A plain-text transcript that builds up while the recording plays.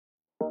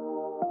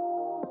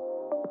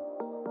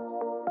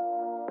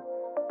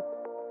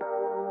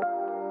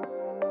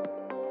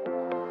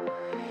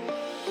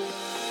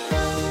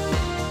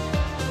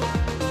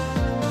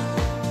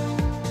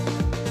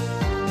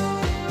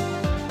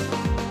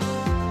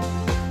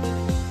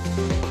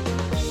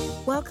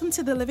Welcome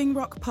to the Living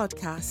Rock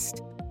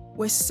podcast.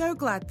 We're so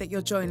glad that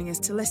you're joining us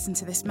to listen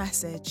to this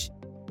message.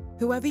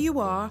 Whoever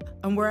you are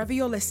and wherever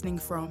you're listening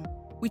from,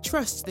 we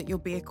trust that you'll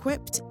be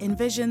equipped,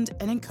 envisioned,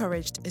 and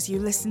encouraged as you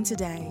listen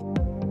today.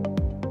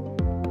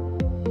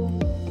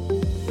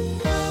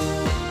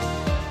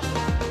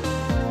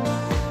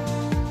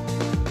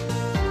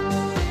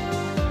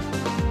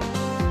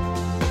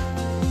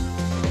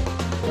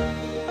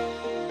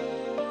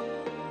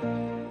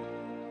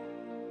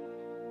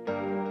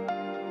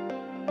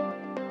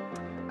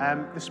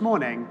 This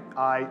morning,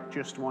 I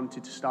just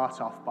wanted to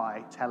start off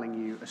by telling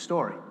you a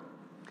story.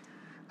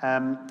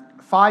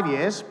 5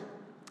 years,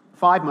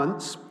 5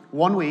 months,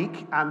 1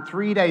 week, and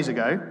 3 days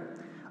ago,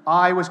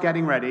 I was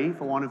getting ready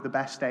for one of the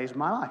best days of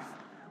my life,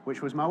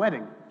 which was my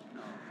wedding.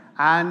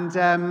 And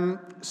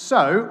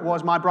so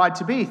was my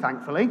bride-to-be,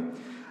 thankfully.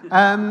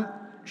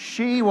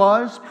 She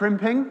was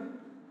primping,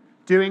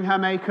 doing her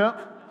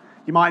makeup.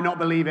 You might not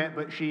believe it,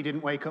 but she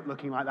didn't wake up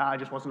looking like that. I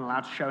just wasn't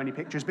allowed to show any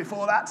pictures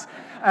before that.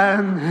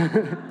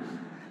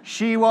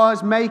 She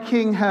was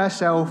making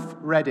herself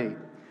ready.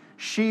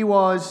 She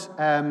was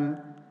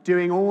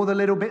doing all the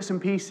little bits and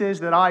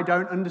pieces that I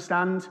don't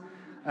understand,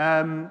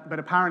 but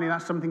apparently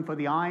that's something for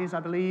the eyes,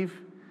 I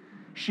believe.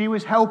 She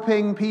was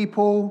helping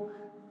people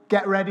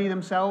get ready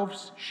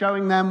themselves,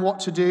 showing them what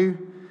to do,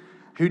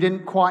 who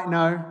didn't quite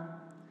know.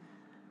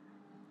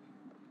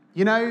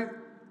 You know,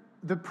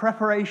 the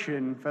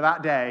preparation for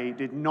that day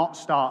did not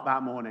start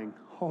that morning.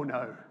 Oh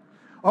no.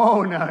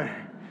 Oh no.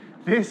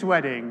 This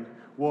wedding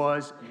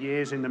was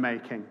years in the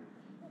making.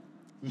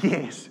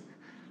 Years,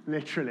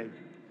 literally.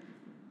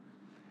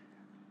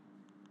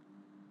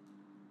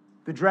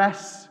 The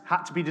dress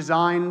had to be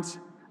designed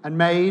and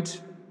made.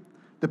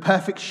 The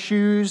perfect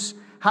shoes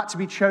had to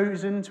be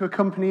chosen to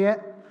accompany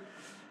it.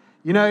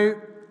 You know,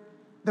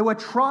 there were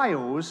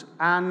trials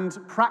and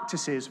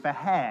practices for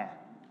hair.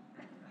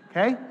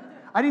 Okay?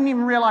 I didn't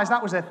even realize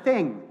that was a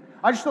thing.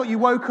 I just thought you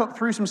woke up,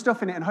 threw some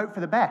stuff in it, and hoped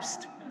for the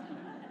best.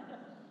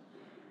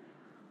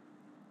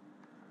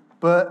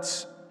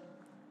 But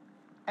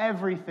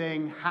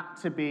everything had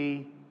to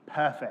be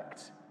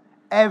perfect.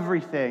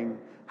 Everything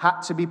had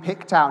to be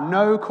picked out.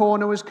 No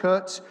corner was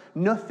cut.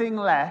 Nothing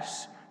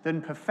less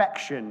than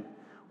perfection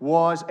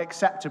was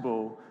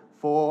acceptable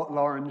for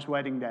Lauren's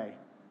wedding day.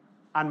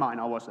 And mine,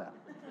 I was there.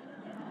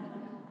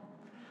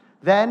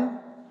 Then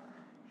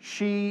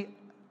she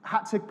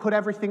had to put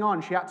everything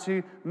on. She had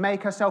to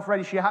make herself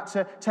ready. She had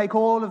to take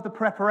all of the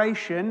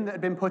preparation that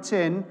had been put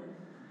in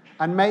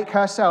and make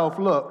herself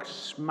look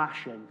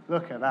smashing.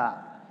 Look at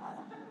that.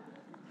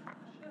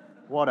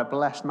 What a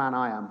blessed man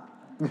I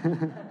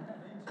am.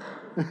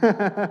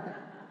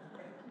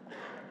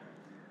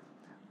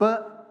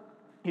 But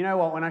you know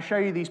what? When I show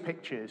you these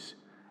pictures,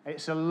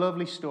 it's a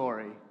lovely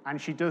story,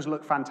 and she does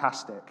look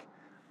fantastic.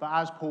 But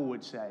as Paul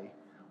would say,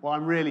 what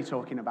I'm really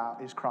talking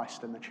about is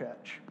Christ and the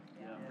church.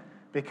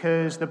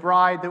 Because the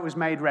bride that was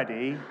made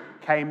ready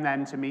came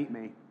then to meet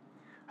me,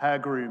 her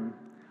groom,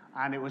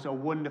 and it was a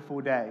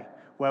wonderful day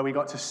where we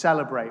got to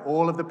celebrate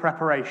all of the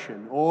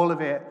preparation. All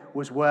of it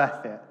was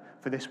worth it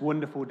for this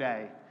wonderful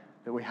day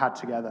that we had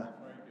together.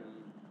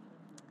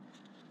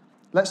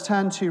 Let's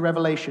turn to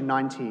Revelation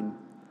 19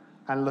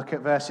 and look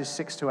at verses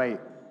 6 to 8.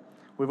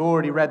 We've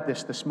already read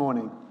this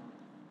morning.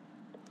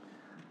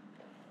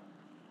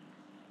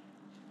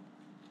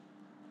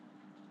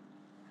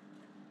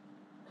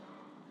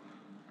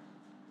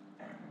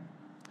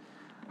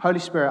 Holy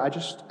Spirit,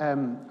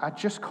 I'm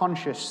just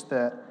conscious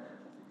that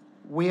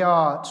we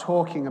are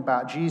talking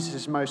about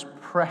Jesus' most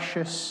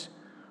precious,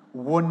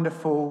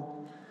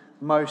 wonderful,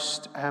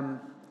 most,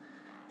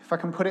 if I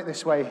can put it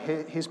this way,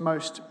 his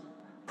most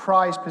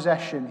prized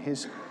possession,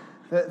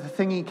 the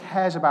thing he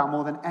cares about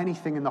more than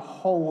anything in the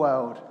whole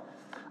world.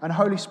 And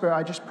Holy Spirit,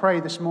 I just pray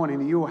this morning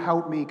that you will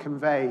help me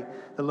convey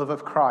the love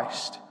of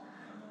Christ,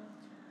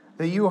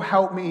 that you will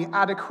help me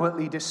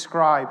adequately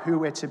describe who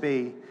we're to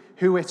be,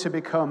 who we're to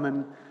become.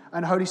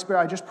 And Holy Spirit,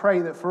 I just pray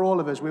that for all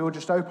of us, we will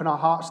just open our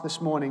hearts this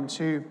morning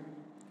to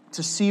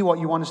see what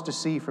you want us to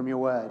see from your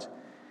word.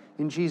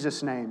 In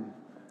Jesus' name,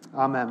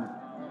 amen.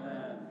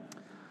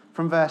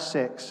 From verse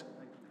 6,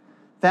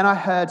 then I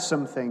heard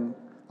something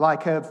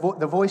like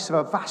the voice of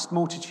a vast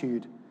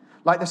multitude,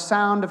 like the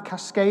sound of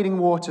cascading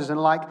waters and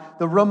like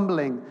the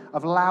rumbling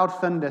of loud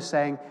thunder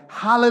saying,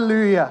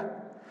 Hallelujah,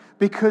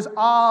 because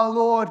our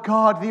Lord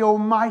God, the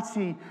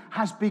Almighty,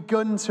 has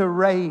begun to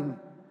reign.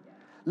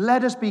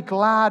 Let us be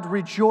glad,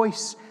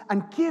 rejoice,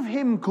 and give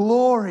him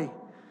glory,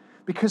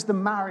 because the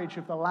marriage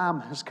of the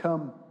Lamb has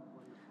come,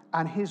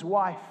 and his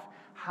wife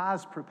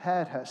has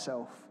prepared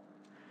herself.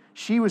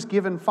 She was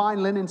given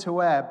fine linen to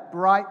wear,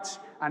 bright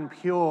and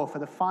pure, for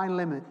the fine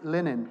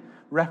linen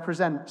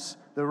represents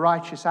the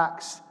righteous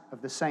acts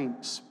of the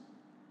saints.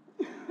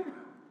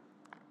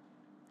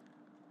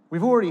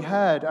 We've already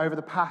heard over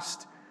the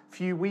past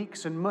few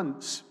weeks and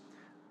months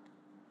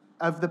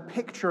of the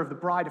picture of the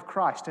bride of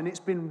Christ, and it's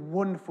been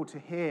wonderful to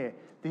hear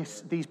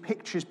these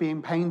pictures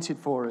being painted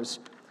for us.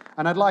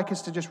 And I'd like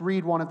us to just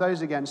read one of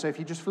those again. So if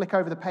you just flick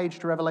over the page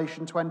to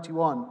Revelation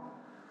 21,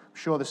 I'm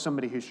sure there's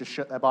somebody who's just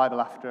shut their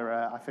Bible after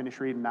I finished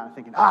reading that and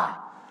thinking,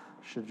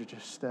 should have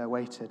just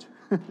waited.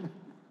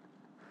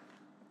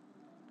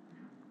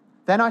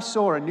 Then I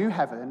saw a new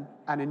heaven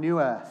and a new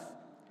earth.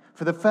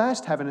 For the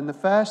first heaven and the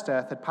first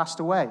earth had passed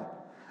away,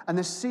 and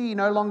the sea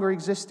no longer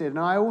existed. And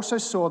I also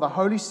saw the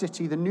holy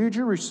city, the new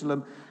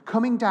Jerusalem,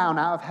 coming down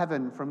out of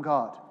heaven from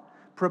God,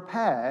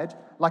 prepared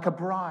like a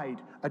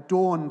bride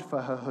adorned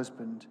for her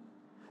husband.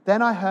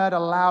 Then I heard a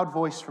loud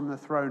voice from the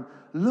throne,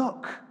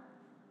 "Look,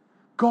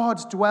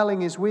 God's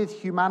dwelling is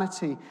with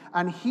humanity,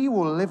 and he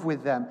will live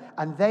with them,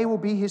 and they will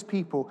be his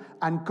people,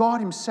 and God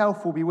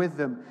himself will be with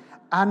them,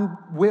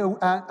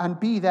 and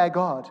be their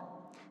God.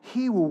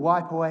 He will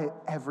wipe away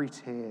every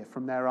tear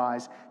from their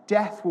eyes.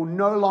 Death will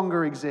no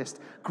longer exist.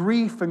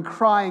 Grief and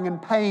crying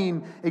and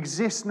pain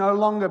exist no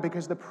longer,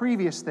 because the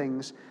previous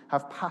things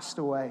have passed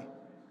away."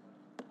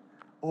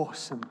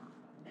 Awesome.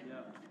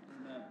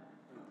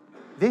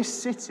 This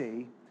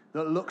city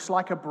that looks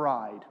like a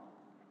bride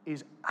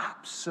is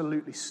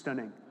absolutely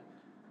stunning.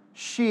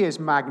 She is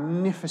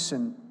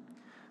magnificent.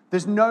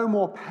 There's no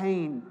more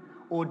pain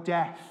or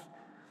death.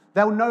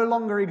 They'll no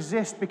longer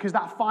exist because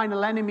that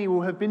final enemy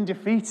will have been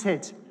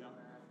defeated.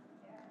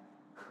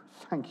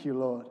 Thank you,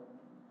 Lord.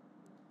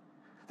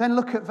 Then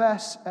look at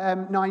verse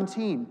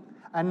 19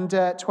 and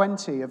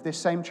 20 of this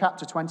same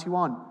chapter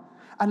 21.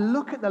 And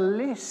look at the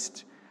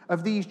list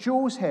of these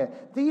jewels here.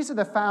 These are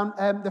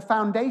the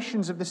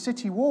foundations of the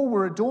city wall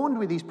were adorned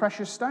with these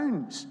precious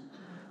stones.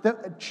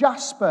 The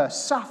jasper,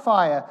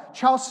 sapphire,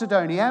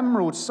 chalcedony,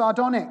 emerald,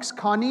 sardonyx,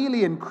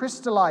 carnelian,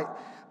 crystallite,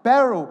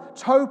 beryl,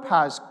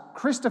 topaz,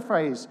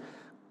 chrysoprase.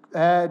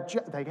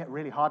 They get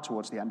really hard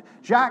towards the end.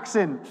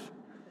 Jacinth,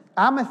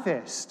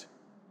 amethyst.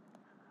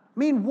 I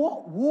mean,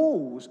 what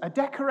walls are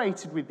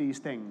decorated with these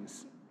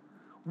things?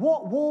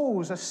 What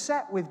walls are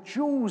set with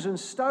jewels and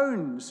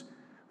stones?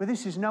 But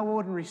this is no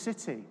ordinary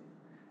city.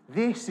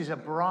 This is a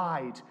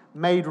bride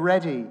made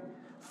ready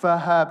for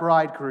her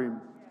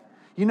bridegroom.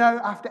 You know,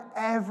 after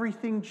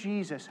everything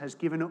Jesus has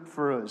given up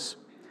for us,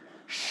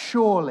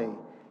 surely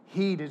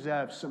he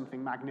deserves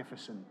something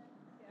magnificent.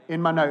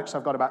 In my notes,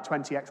 I've got about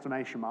 20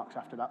 exclamation marks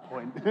after that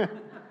point.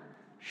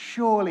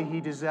 Surely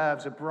he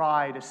deserves a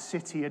bride, a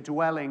city, a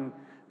dwelling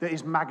that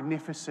is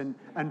magnificent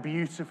and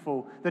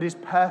beautiful, that is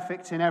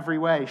perfect in every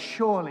way.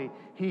 Surely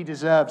he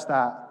deserves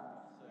that.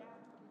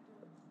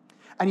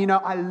 And you know,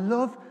 I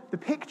love the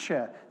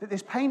picture that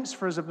this paints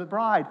for us of the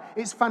bride.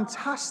 It's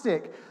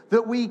fantastic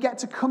that we get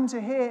to come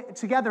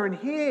together and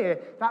hear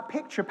that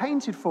picture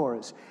painted for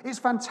us. It's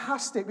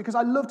fantastic because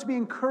I love to be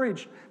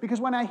encouraged, because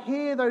when I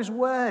hear those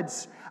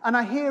words and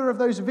I hear of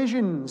those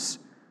visions,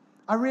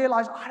 I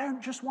realize I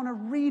don't just want to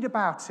read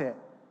about it.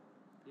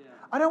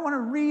 I don't want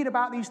to read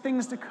about these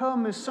things to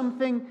come as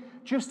something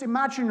just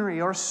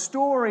imaginary or a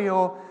story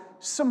or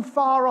some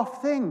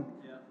far-off thing.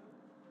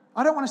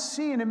 I don't want to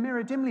see in a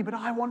mirror dimly, but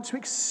I want to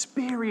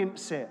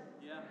experience it.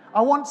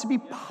 I want to be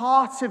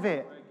part of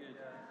it.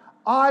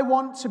 I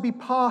want to be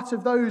part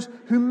of those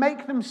who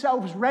make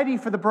themselves ready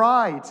for the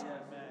bride.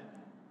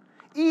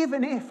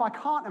 Even if I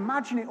can't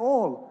imagine it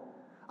all.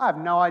 I have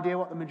no idea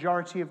what the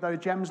majority of those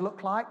gems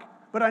look like,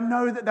 but I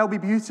know that they'll be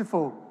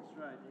beautiful.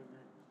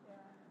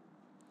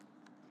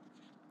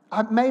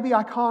 Maybe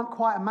I can't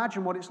quite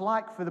imagine what it's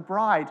like for the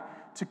bride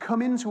to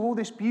come into all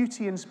this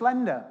beauty and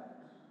splendor.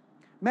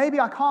 Maybe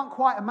I can't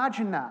quite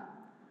imagine that,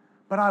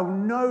 but I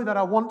know that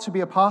I want to be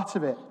a part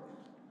of it.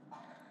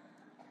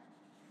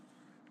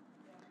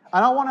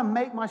 And I want to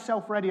make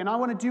myself ready, and I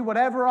want to do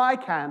whatever I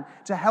can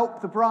to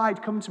help the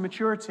bride come to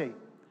maturity.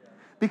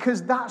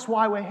 Because that's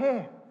why we're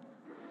here.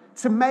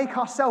 To make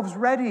ourselves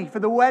ready for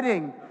the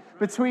wedding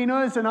between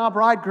us and our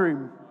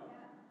bridegroom.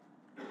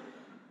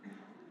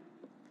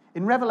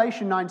 In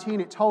Revelation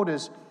 19, it told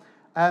us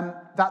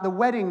that the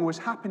wedding was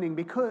happening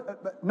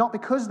not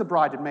because the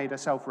bride had made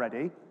herself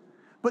ready,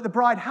 but the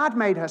bride had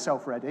made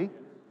herself ready.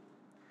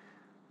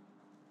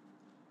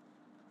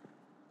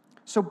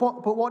 So,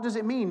 but what does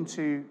it mean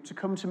to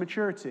come to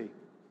maturity?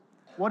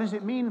 What does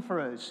it mean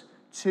for us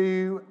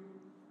to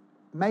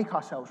make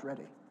ourselves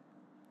ready?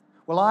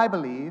 Well, I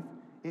believe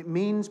it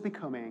means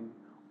becoming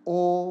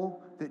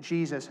all that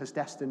Jesus has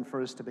destined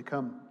for us to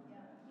become.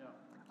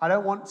 I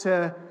don't want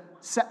to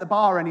set the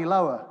bar any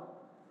lower,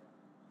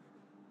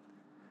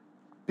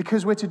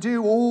 because we're to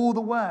do all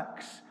the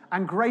works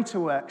and greater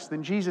works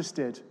than Jesus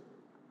did.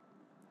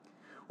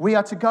 We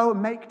are to go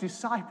and make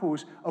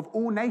disciples of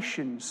all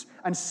nations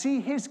and see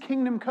his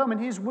kingdom come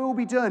and his will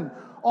be done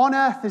on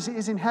earth as it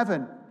is in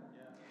heaven.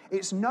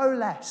 It's no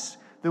less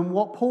than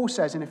what Paul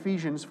says in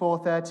Ephesians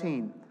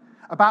 4:13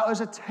 about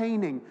us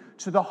attaining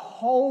to the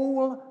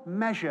whole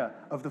measure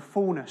of the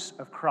fullness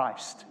of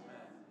Christ.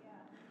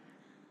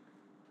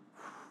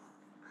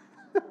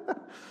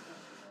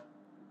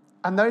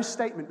 And those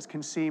statements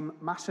can seem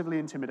massively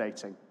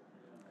intimidating,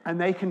 and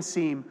they can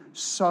seem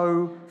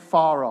so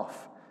far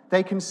off.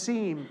 They can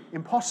seem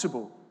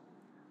impossible,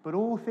 but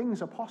all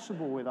things are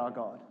possible with our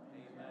God.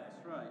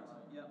 That's right.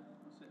 Yeah.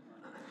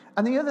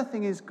 And the other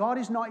thing is, God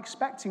is not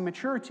expecting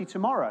maturity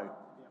tomorrow.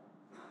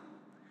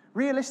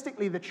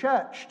 Realistically, the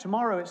church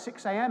tomorrow at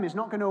 6 a.m. is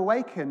not going to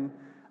awaken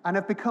and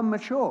have become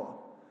mature.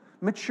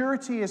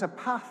 Maturity is a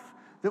path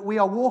that we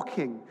are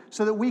walking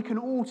so that we can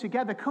all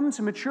together come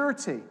to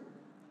maturity.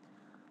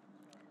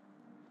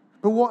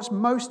 But what's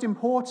most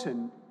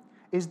important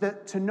is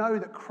that to know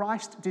that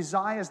Christ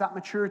desires that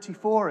maturity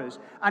for us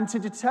and to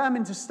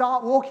determine to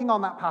start walking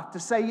on that path, to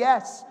say,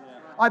 yes,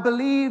 I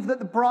believe that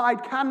the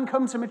bride can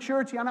come to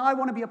maturity and I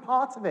want to be a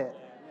part of it.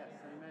 Yes,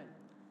 amen.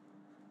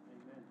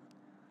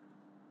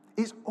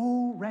 It's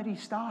already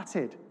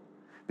started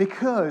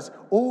because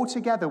all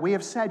together we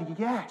have said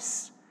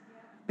yes,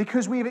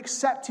 because we have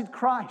accepted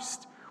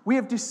Christ. We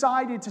have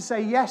decided to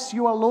say, yes,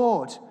 you are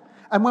Lord.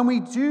 And when we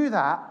do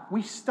that,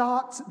 we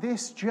start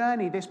this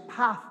journey, this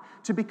path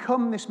to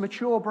become this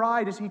mature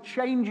bride as he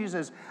changes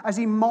us, as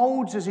he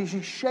molds us, as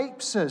he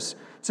shapes us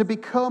to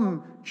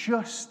become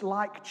just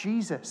like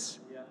Jesus.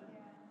 Yeah.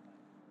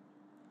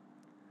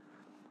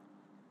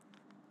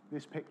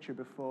 This picture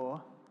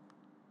before.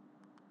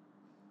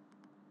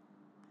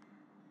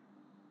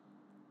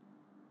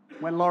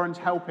 When Lauren's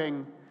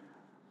helping,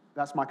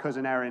 that's my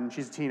cousin Erin.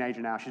 She's a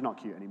teenager now. She's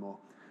not cute anymore.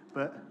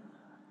 But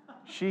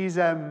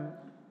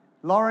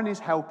Lauren is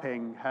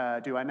helping her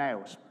do her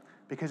nails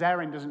because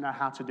Erin doesn't know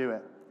how to do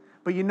it.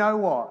 But you know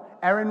what?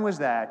 Erin was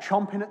there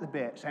chomping at the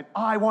bit saying,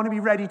 I want to be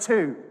ready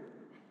too.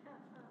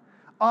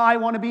 I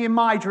want to be in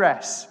my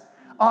dress.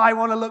 I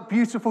want to look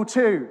beautiful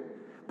too.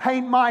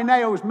 Paint my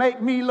nails.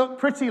 Make me look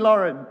pretty,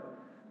 Lauren.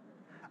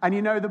 And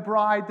you know, the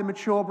bride, the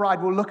mature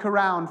bride, will look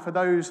around for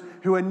those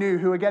who are new,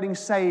 who are getting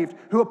saved,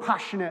 who are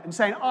passionate and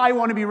saying, I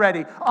want to be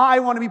ready. I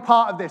want to be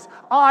part of this.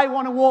 I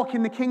want to walk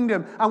in the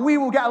kingdom. And we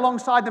will get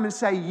alongside them and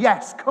say,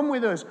 yes, come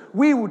with us.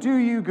 We will do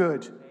you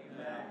good.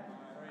 Amen.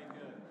 Very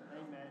good.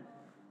 Amen.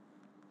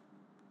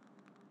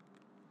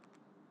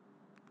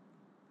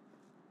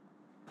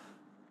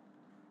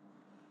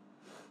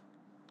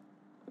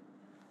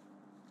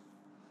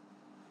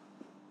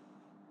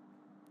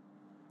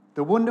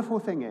 The wonderful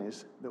thing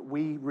is that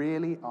we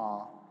really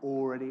are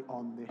already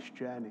on this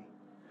journey.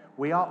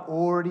 We are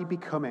already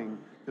becoming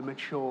the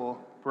mature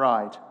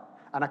bride.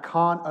 And I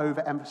can't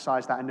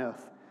overemphasize that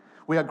enough.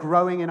 We are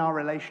growing in our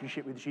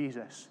relationship with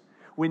Jesus.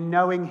 We're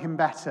knowing him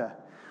better.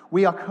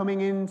 We are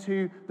coming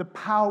into the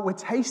power, we're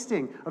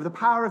tasting of the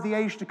power of the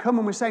age to come,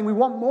 and we're saying we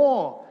want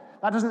more.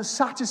 That doesn't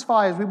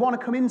satisfy us. We want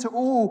to come into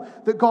all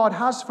that God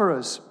has for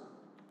us.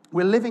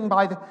 We're living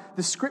by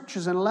the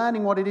scriptures and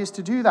learning what it is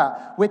to do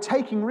that. We're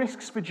taking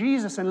risks for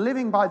Jesus and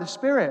living by the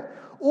Spirit.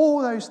 All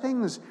those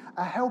things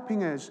are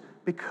helping us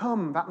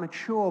become that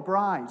mature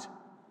bride.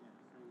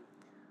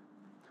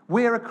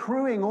 We're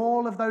accruing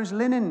all of those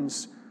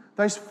linens,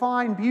 those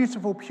fine,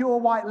 beautiful, pure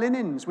white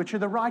linens, which are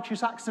the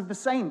righteous acts of the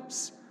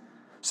saints,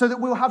 so that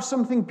we'll have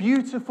something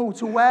beautiful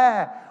to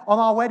wear on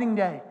our wedding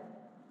day.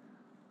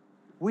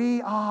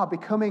 We are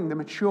becoming the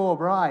mature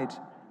bride,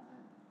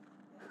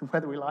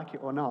 whether we like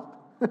it or not.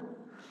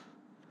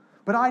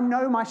 But I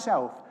know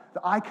myself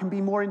that I can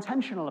be more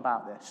intentional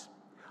about this.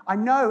 I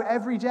know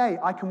every day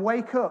I can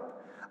wake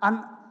up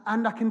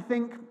and I can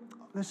think,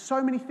 there's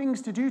so many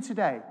things to do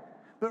today.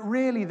 But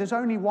really, there's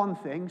only one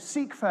thing.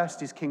 Seek first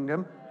his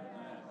kingdom.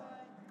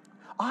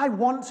 I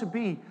want to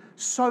be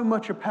so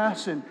much a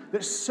person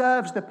that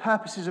serves the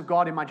purposes of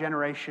God in my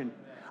generation.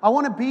 I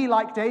want to be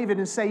like David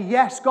and say,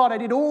 yes, God, I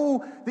did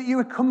all that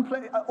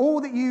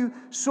you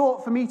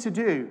sought for me to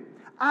do.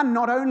 And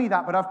not only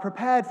that, but I've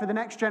prepared for the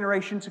next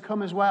generation to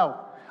come as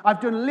well. I've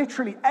done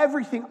literally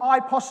everything I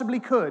possibly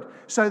could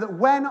so that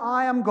when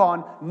I am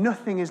gone,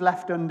 nothing is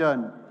left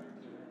undone.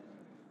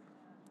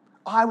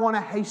 I want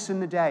to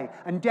hasten the day.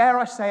 And dare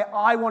I say,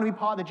 I want to be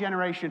part of the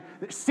generation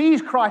that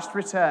sees Christ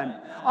return.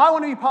 I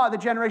want to be part of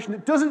the generation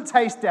that doesn't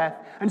taste death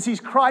and sees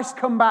Christ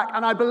come back.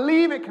 And I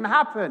believe it can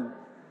happen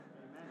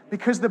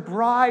because the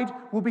bride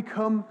will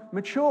become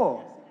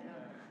mature.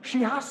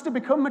 She has to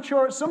become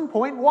mature at some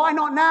point. Why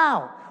not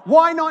now?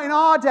 Why not in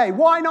our day?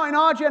 Why not in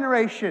our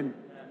generation?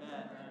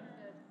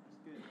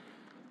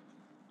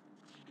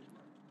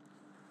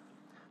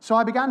 So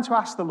I began to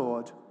ask the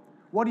Lord,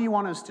 what do you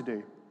want us to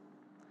do?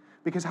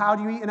 Because how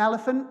do you eat an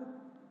elephant?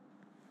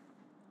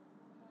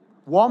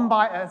 One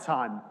bite at a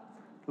time.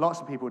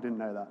 Lots of people didn't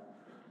know that.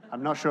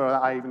 I'm not sure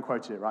that I even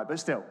quoted it right, but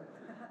still.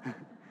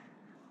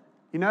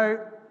 You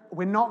know,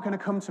 we're not going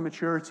to come to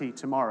maturity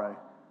tomorrow.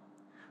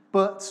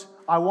 But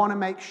I want to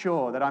make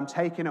sure that I'm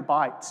taking a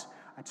bite,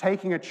 I'm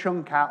taking a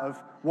chunk out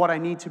of what I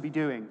need to be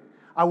doing.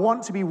 I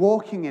want to be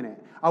walking in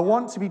it. I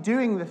want to be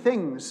doing the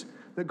things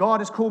that God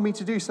has called me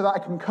to do so that I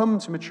can come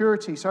to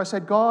maturity. So I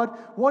said, God,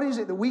 what is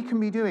it that we can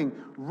be doing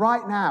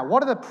right now?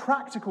 What are the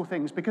practical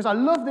things? Because I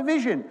love the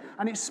vision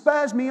and it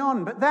spurs me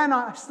on. But then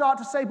I start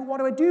to say, but what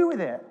do I do with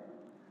it?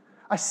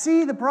 I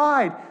see the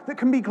bride that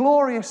can be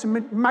glorious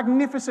and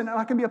magnificent and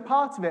I can be a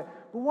part of it.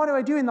 But what do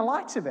I do in the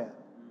light of it?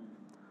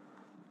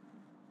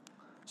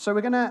 So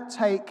we're going to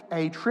take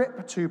a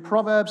trip to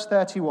Proverbs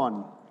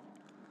 31.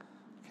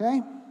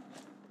 Okay?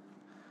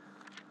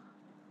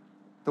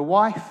 The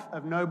wife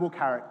of noble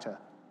character.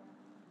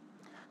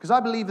 Because I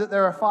believe that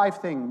there are 5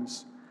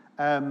 things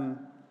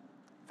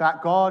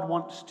that God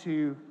wants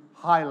to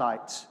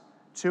highlight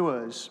to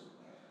us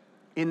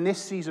in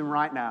this season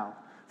right now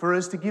for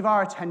us to give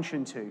our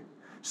attention to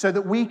so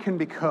that we can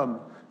become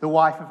the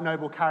wife of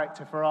noble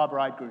character for our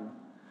bridegroom?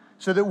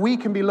 So that we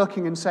can be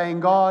looking and saying,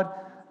 God,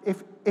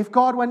 if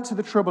God went to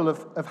the trouble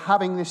of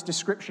having this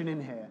description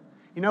in here,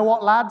 you know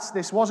what, lads?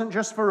 This wasn't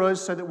just for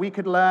us so that we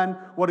could learn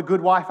what a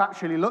good wife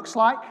actually looks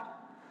like.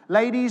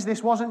 Ladies,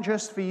 this wasn't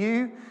just for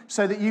you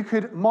so that you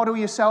could model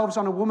yourselves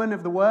on a woman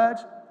of the word.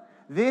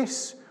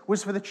 This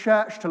was for the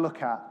church to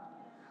look at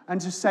and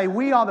to say,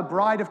 we are the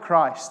bride of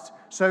Christ.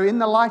 So in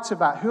the light of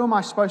that, who am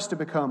I supposed to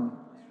become?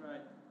 That's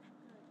right.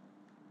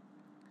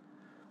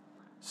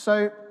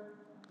 So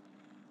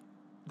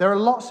there are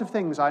lots of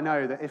things I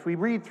know that if we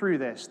read through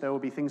this, there will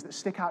be things that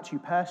stick out to you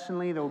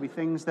personally. There will be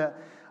things that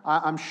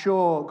I'm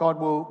sure God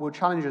will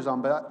challenge us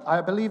on. But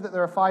I believe that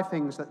there are 5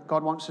 things that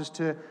God wants us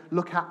to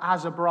look at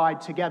as a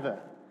bride together,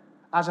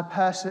 as a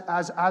person,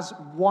 as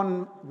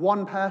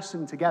one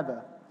person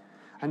together,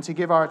 and to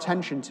give our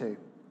attention to.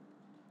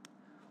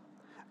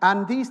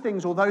 And these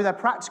things, although they're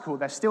practical,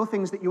 they're still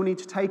things that you'll need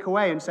to take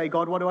away and say,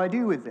 God, what do I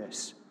do with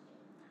this?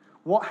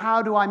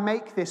 How do I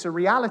make this a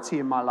reality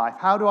in my life?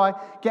 How do I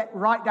get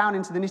right down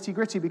into the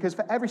nitty-gritty? Because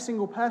for every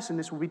single person,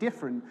 this will be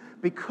different.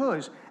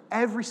 Because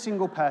every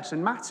single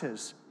person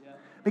matters.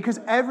 Because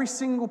every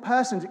single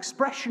person's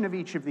expression of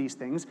each of these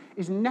things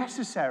is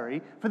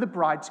necessary for the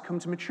bride to come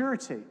to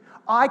maturity.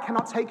 I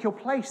cannot take your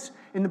place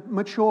in the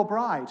mature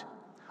bride.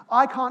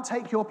 I can't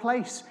take your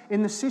place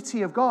in the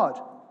city of God.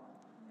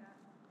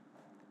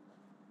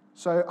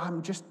 So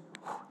I'm just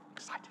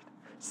excited.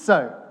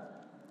 So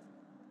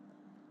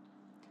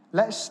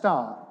let's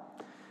start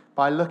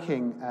by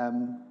looking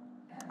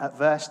at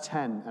verse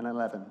 10 and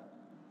 11. It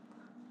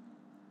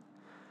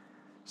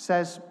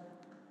says,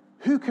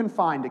 who can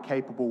find a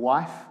capable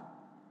wife?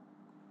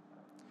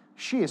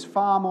 She is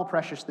far more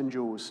precious than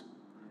jewels.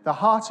 The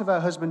heart of her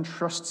husband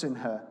trusts in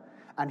her,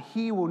 and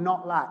he will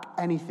not lack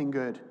anything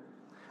good.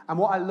 And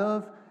what I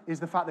love is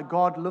the fact that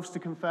God loves to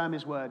confirm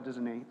his word,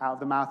 doesn't he? Out of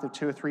the mouth of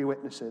 2 or 3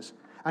 witnesses.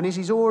 And as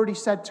he's already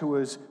said to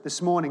us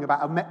this morning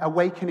about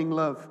awakening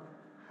love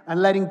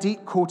and letting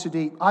deep call to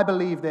deep, I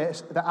believe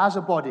this, that as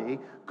a body,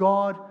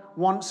 God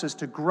wants us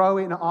to grow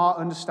in our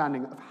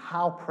understanding of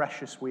how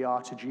precious we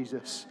are to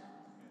Jesus.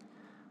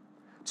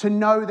 To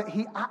know that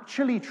he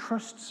actually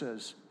trusts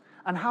us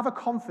and have a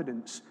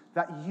confidence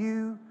that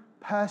you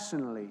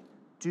personally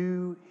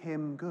do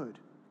him good.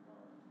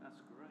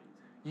 That's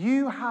great.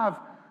 You have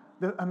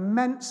the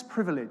immense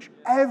privilege,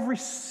 every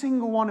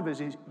single one of us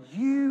is,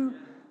 you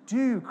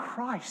do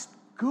Christ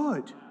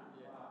good.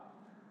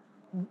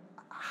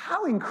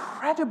 How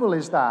incredible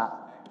is that?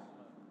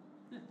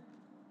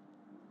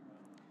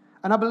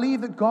 And I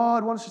believe that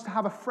God wants us to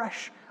have a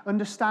fresh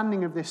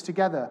understanding of this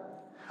together.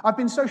 I've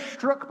been so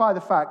struck by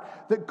the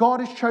fact that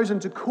God has chosen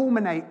to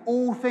culminate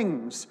all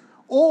things,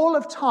 all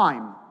of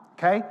time,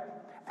 okay?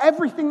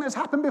 Everything that's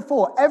happened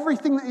before,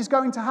 everything that is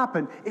going to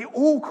happen, it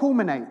all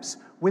culminates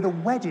with a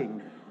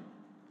wedding.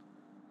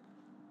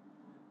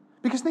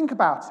 Because think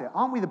about it,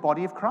 aren't we the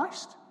body of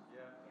Christ?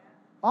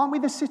 Aren't we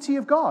the city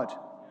of God?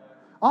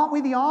 Aren't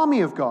we the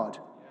army of God?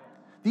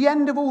 The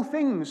end of all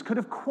things could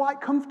have quite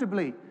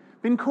comfortably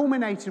been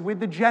culminated with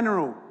the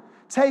general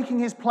taking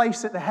his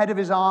place at the head of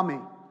his army,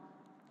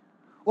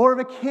 or of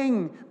a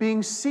king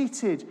being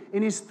seated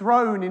in his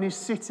throne in his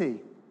city,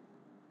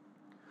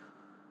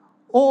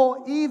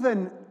 or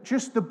even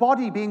just the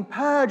body being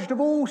purged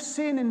of all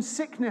sin and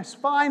sickness,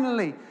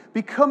 finally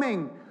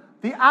becoming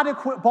the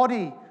adequate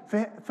body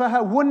for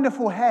her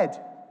wonderful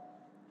head.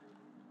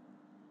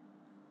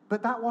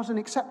 But that wasn't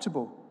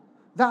acceptable.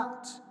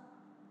 That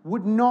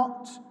wouldn't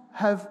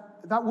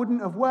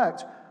have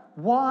worked.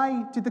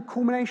 Why did the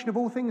culmination of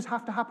all things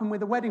have to happen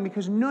with a wedding?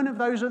 Because none of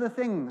those other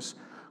things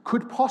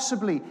could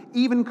possibly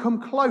even come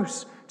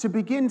close to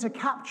begin to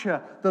capture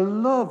the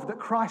love that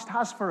Christ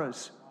has for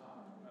us.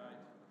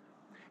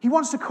 He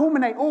wants to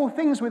culminate all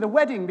things with a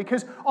wedding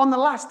because on the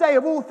last day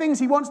of all things,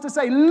 he wants to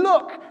say,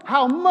 look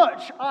how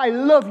much I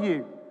love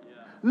you.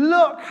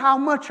 Look how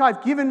much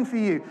I've given for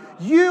you.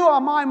 You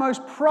are my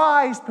most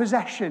prized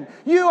possession.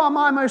 You are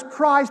my most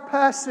prized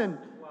person.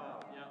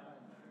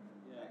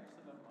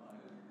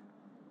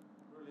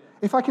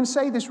 If I can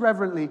say this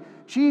reverently,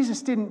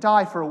 Jesus didn't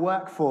die for a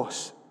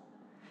workforce.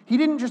 He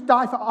didn't just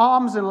die for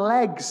arms and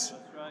legs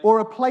or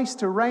a place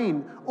to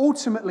reign.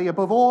 Ultimately,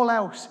 above all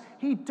else,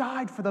 he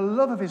died for the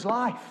love of his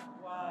life.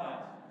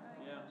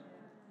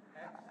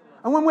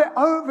 And when we're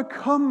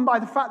overcome by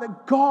the fact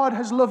that God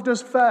has loved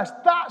us first,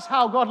 that's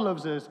how God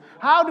loves us.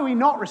 How do we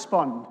not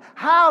respond?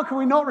 How can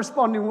we not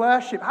respond in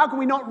worship? How can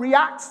we not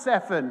react,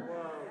 Stephen?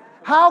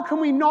 How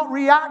can we not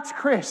react,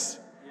 Chris,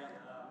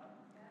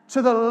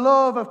 to the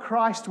love of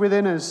Christ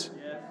within us?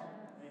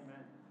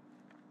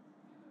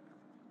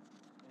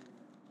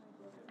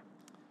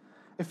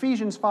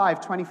 Ephesians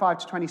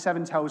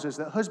 5:25-27 tells us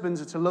that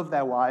husbands are to love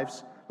their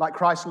wives like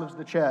Christ loves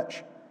the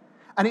church.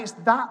 And it's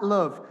that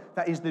love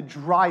that is the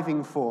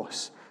driving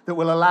force that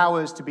will allow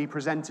us to be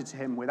presented to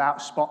him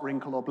without spot,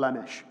 wrinkle, or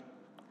blemish.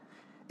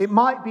 It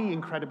might be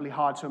incredibly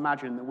hard to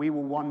imagine that we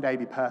will one day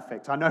be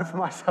perfect. I know for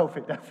myself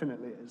it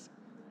definitely is.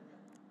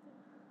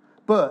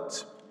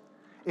 But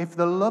if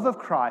the love of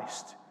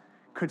Christ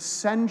could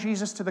send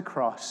Jesus to the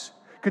cross,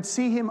 could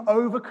see him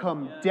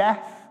overcome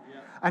death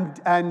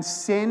and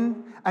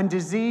sin and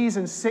disease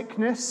and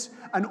sickness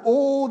and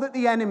all that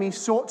the enemy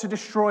sought to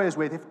destroy us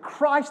with, if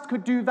Christ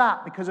could do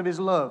that because of his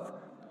love,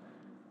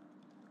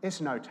 it's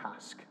no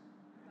task.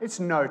 It's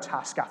no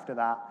task after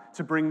that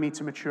to bring me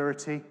to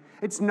maturity.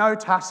 It's no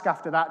task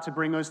after that to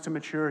bring us to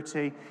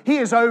maturity. He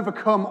has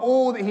overcome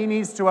all that he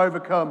needs to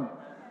overcome.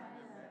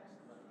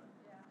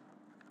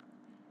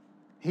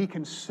 He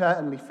can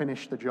certainly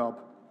finish the job.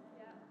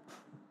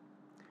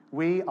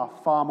 We are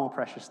far more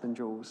precious than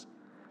jewels,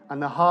 and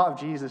the heart of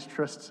Jesus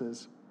trusts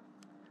us.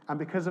 And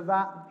because of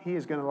that, he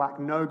is going to lack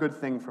no good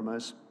thing from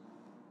us.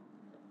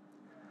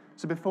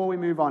 So before we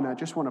move on, I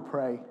just want to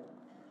pray.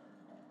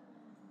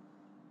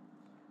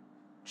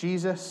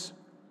 Jesus,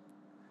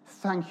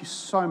 thank you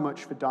so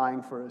much for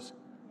dying for us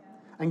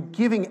and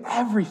giving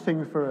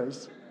everything for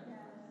us.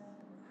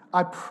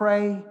 I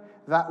pray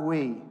that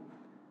we,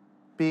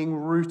 being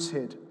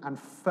rooted and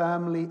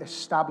firmly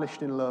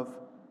established in love,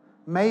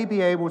 may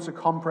be able to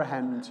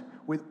comprehend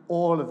with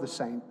all of the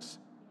saints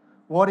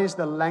what is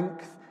the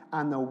length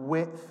and the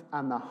width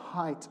and the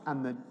height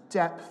and the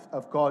depth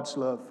of God's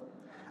love,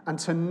 and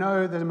to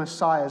know the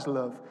Messiah's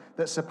love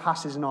that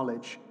surpasses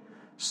knowledge,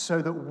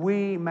 so that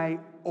we may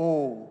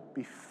all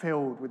be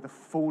filled with the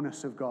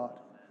fullness of God.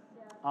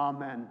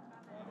 Amen.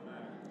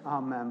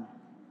 Amen.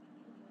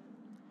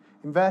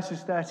 In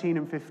verses 13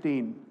 and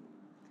 15,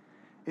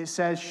 it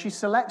says, "She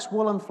selects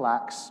wool and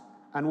flax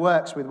and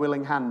works with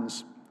willing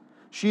hands.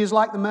 She is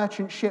like the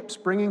merchant ships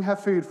bringing her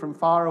food from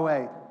far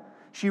away.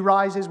 She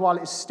rises while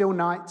it is still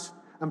night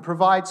and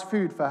provides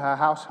food for her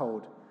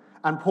household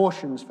and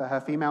portions for her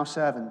female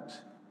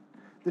servant."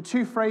 The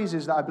two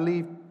phrases that I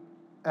believe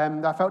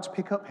that I felt to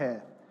pick up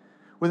here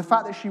were the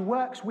fact that she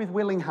works with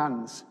willing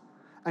hands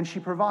and she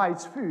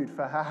provides food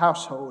for her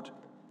household.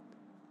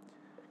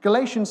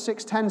 Galatians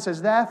 6:10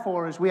 says,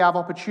 "Therefore, as we have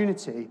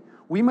opportunity,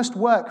 we must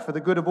work for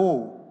the good of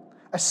all,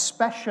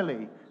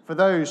 especially for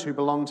those who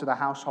belong to the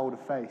household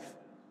of faith."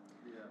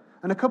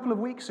 And a couple of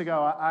weeks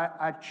ago,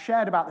 I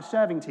shared about the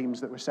serving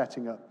teams that we're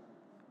setting up.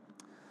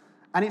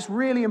 And it's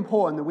really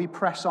important that we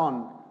press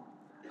on.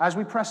 As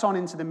we press on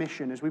into the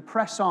mission, as we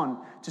press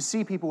on to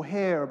see people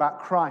hear about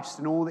Christ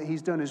and all that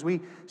he's done, as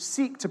we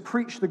seek to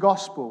preach the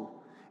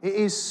gospel, it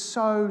is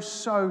so,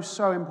 so,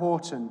 so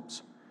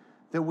important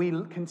that we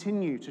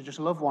continue to just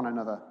love one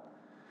another.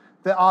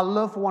 That our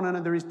love for one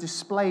another is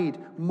displayed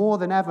more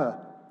than ever.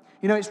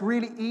 You know, it's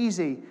really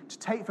easy to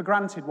take for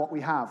granted what we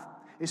have.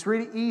 It's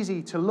really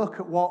easy to look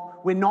at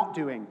what we're not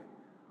doing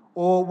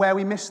or where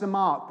we miss the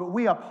mark, but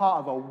we are part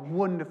of a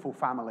wonderful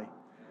family.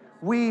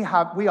 We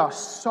are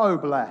so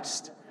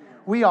blessed.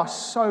 We are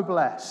so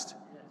blessed.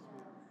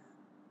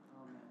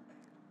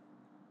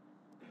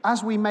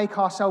 As we make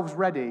ourselves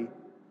ready,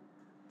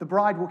 the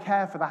bride will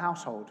care for the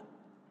household.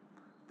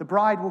 The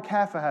bride will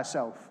care for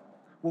herself,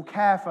 will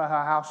care for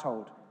her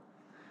household.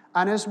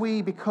 And as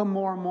we become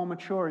more and more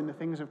mature in the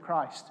things of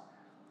Christ,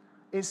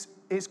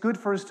 it's good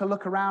for us to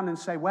look around and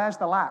say, where's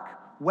the lack?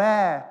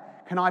 Where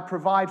can I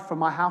provide for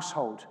my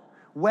household?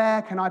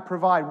 Where can I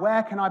provide?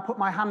 Where can I put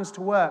my hands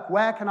to work?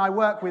 Where can I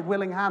work with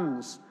willing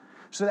hands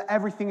so that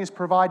everything is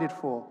provided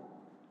for?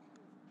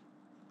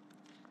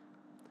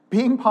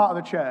 Being part of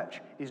a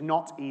church is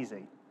not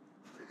easy.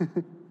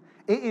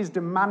 It is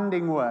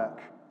demanding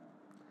work.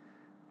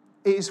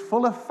 It is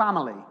full of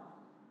family.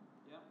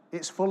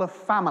 It's full of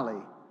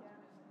family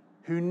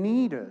who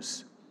need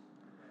us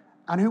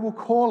and who will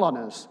call on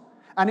us.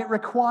 And it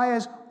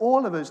requires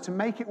all of us to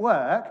make it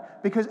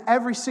work, because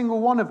every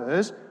single one of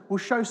us will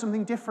show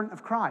something different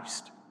of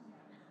Christ.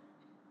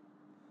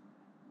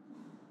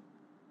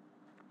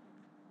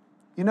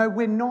 You know,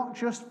 we're not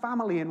just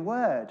family in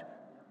word.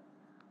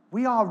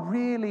 We are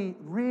really,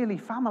 really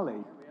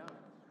family.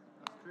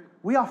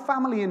 We are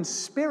family in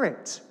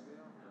spirit,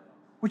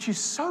 which is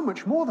so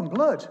much more than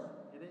blood.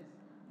 It is.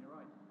 You're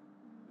right.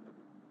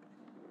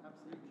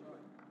 Absolutely right.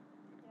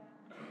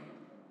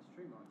 It's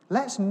true, Mike.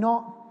 Let's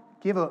not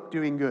give up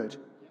doing good.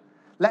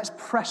 Let's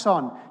press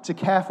on to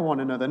care for one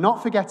another,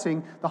 not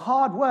forgetting the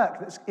hard work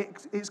that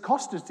it's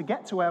cost us to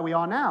get to where we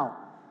are now.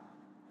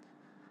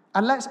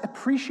 And let's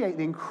appreciate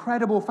the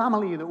incredible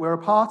family that we're a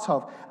part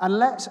of. And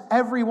let's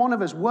every one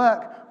of us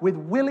work with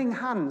willing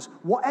hands,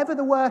 whatever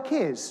the work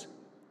is,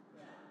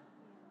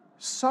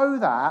 so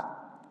that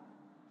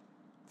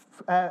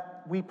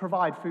we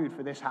provide food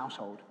for this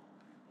household.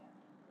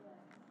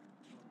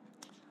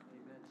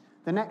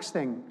 The next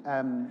thing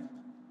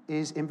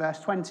is in verse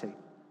 20.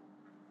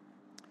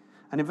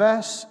 And in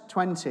verse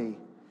 20,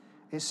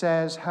 it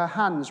says, her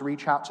hands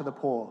reach out to the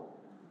poor,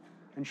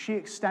 and she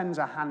extends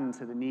a hand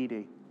to the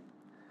needy.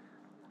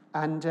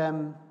 And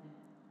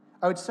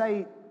I would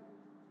say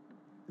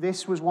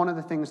this was one of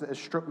the things that has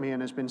struck me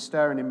and has been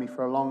stirring in me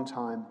for a long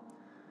time.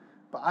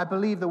 But I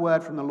believe the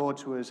word from the Lord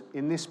to us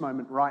in this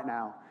moment right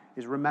now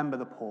is remember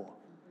the poor.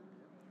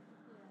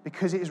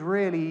 because it is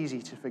really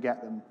easy to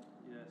forget them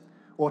Yes.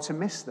 or to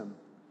miss them.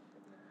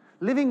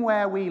 Living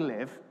where we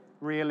live,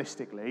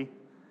 realistically,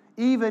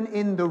 even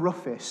in the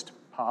roughest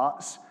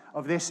parts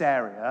of this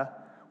area,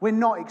 we're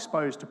not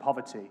exposed to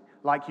poverty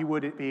like you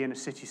would be in a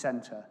city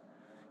centre.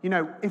 You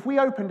know, if we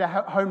opened a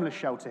homeless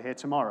shelter here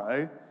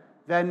tomorrow,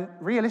 then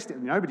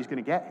realistically, nobody's going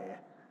to get here.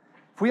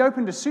 If we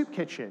opened a soup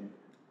kitchen,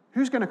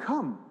 who's going to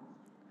come?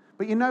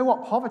 But you know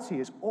what? Poverty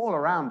is all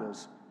around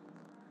us.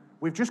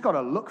 We've just got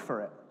to look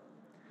for it.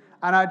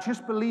 And I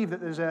just believe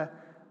that there's a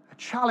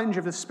challenge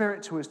of the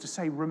Spirit to us to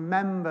say,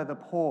 remember the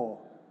poor.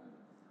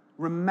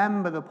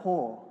 Remember the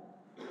poor.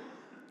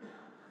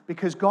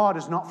 Because God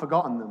has not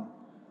forgotten them.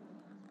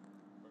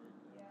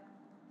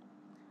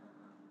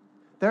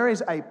 There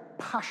is a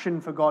passion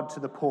for God for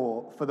the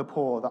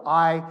poor, that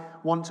I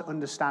want to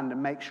understand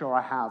and make sure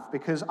I have.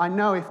 Because I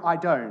know if I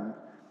don't,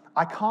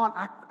 I can't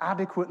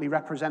adequately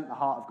represent the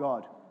heart of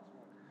God.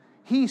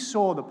 He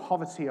saw the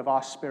poverty of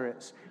our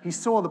spirits. He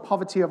saw the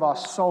poverty of our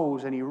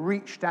souls, and he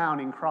reached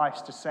down in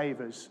Christ to save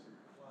us.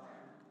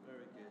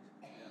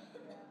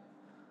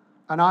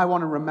 And I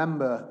want to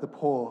remember the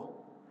poor.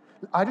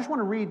 I just want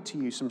to read to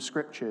you some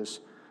scriptures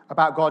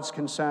about God's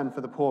concern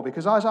for the poor,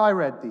 because as I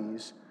read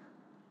these,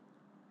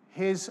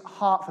 his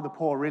heart for the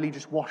poor really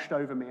just washed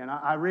over me, and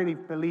I really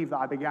believe that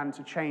I began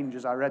to change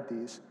as I read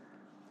these.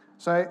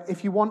 So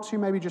if you want to,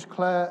 maybe just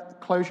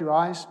close your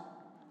eyes.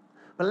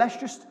 But let's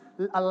just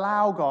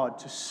allow God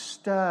to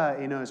stir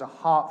in us a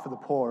heart for the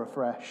poor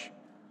afresh.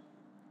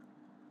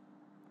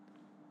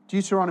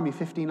 Deuteronomy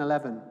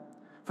 15:11.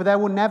 For there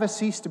will never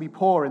cease to be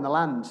poor in the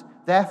land.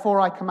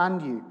 Therefore I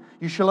command you,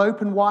 you shall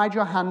open wide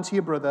your hand to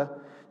your brother,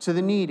 to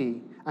the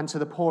needy, and to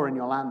the poor in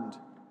your land.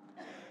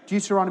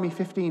 Deuteronomy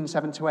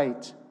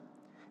 15:7-8.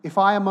 If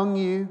I among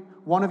you,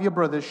 one of your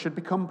brothers, should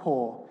become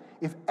poor,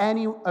 if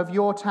any of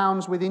your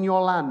towns within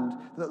your land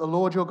that the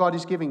Lord your God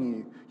is giving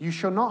you, you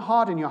shall not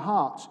harden your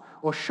heart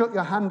or shut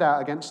your hand out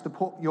against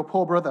your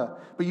poor brother,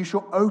 but you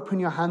shall open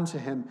your hand to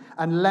him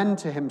and lend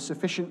to him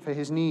sufficient for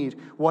his need,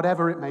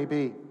 whatever it may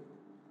be.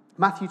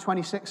 Matthew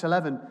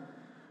 26:11.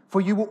 For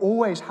you will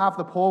always have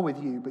the poor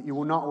with you, but you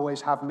will not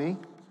always have me.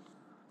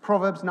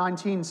 Proverbs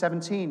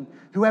 19:17.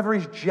 Whoever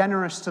is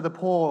generous to the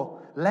poor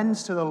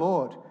lends to the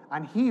Lord,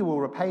 and he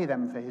will repay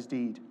them for his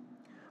deed.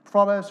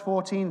 Proverbs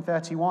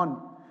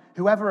 14:31.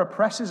 Whoever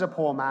oppresses a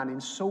poor man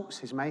insults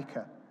his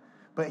maker,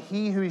 but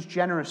he who is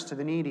generous to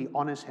the needy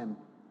honors him.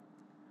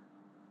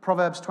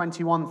 Proverbs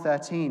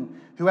 21:13.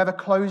 Whoever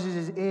closes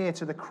his ear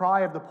to the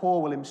cry of the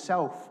poor will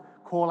himself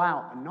call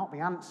out and not be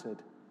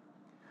answered.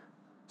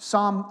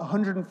 Psalm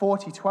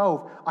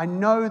 140:12. I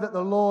know that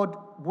the Lord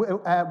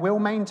will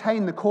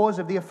maintain the cause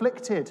of the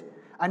afflicted,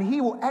 and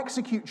he will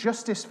execute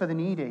justice for the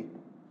needy.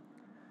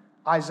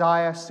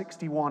 Isaiah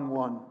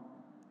 61:1.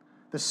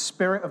 The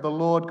Spirit of the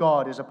Lord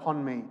God is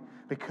upon me,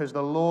 because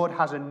the Lord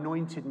has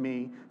anointed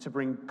me to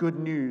bring good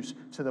news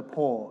to the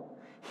poor.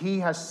 He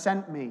has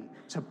sent me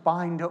to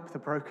bind up the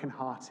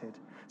brokenhearted,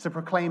 to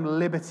proclaim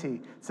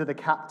liberty to the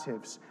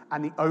captives,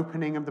 and the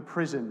opening of the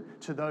prison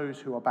to those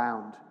who are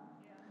bound.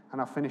 And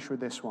I'll finish with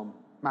this one.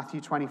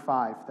 Matthew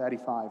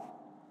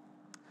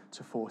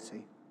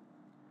 25:35-40.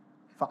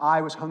 For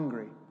I was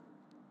hungry,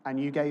 and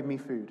you gave me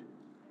food.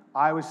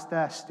 I was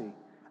thirsty,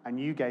 and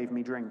you gave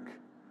me drink.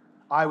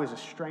 I was a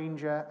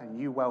stranger, and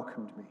you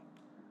welcomed me.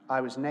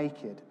 I was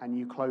naked, and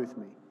you clothed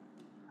me.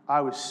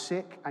 I was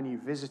sick, and you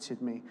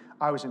visited me.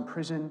 I was in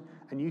prison,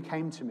 and you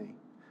came to me.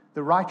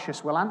 The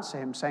righteous will answer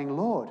him, saying,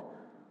 Lord,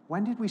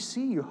 when did we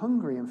see you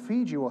hungry and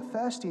feed you, or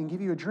thirsty and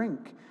give you a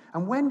drink?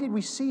 And when did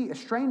we see a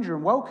stranger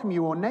and welcome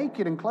you, or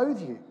naked and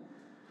clothe you?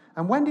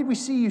 And when did we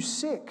see you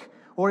sick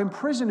or in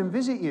prison and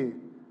visit you?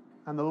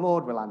 And the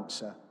Lord will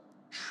answer,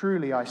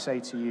 truly I say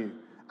to you,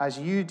 as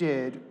you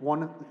did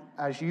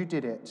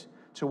it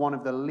to one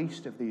of the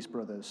least of these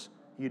brothers,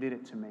 you did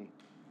it to me.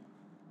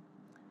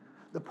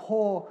 The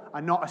poor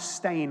are not a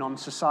stain on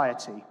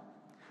society.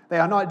 They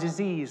are not a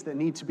disease that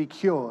need to be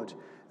cured.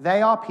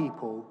 They are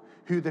people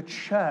who the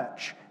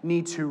church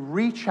need to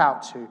reach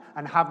out to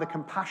and have the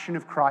compassion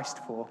of Christ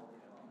for.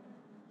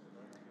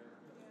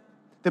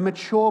 The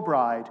mature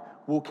bride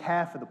will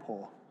care for the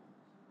poor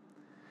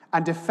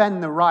and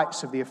defend the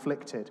rights of the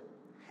afflicted.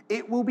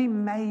 It will be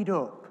made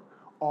up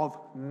of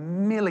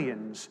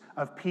millions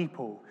of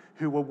people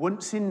who were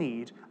once in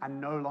need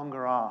and no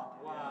longer are.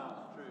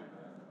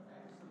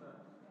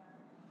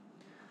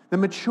 The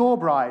mature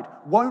bride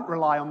won't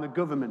rely on the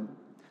government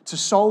to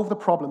solve the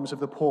problems of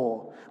the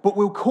poor, but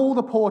will call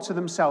the poor to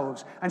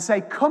themselves and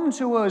say, come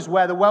to us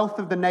where the wealth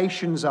of the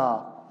nations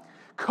are.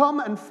 Come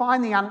and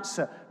find the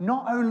answer,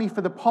 not only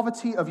for the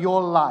poverty of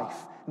your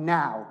life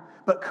now,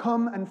 but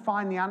come and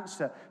find the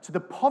answer to the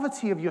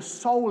poverty of your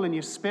soul and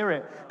your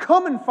spirit.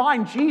 Come and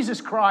find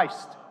Jesus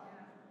Christ.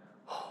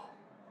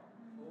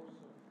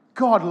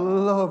 God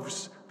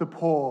loves the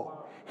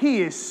poor.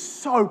 He is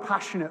so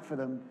passionate for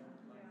them.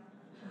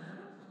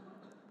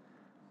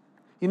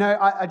 You know,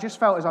 I just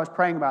felt as I was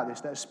praying about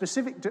this, that a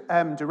specific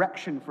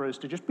direction for us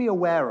to just be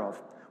aware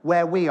of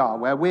where we are,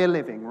 where we're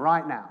living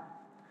right now,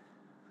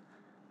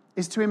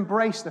 is to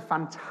embrace the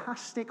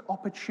fantastic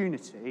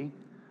opportunity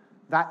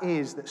that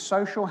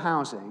social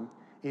housing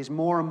is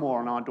more and more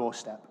on our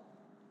doorstep.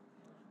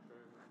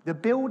 The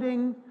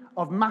building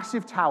of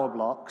massive tower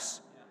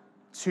blocks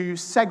to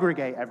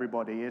segregate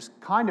everybody is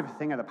kind of a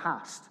thing of the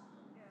past.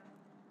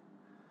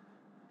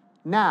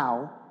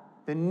 Now,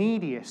 the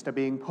neediest are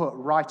being put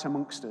right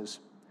amongst us.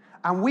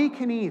 And we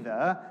can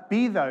either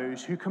be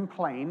those who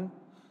complain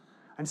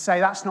and say,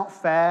 that's not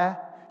fair.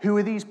 Who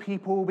are these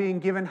people being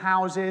given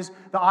houses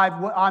that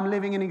I'm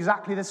living in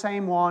exactly the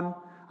same one?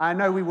 I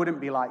know we wouldn't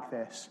be like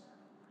this.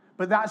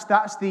 But that's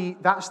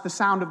the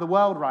sound of the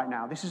world right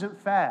now. This isn't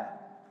fair.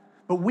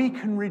 But we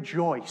can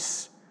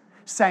rejoice,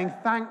 saying,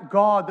 thank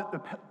God that the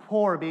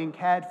poor are being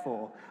cared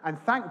for. And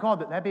thank God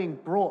that they're being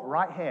brought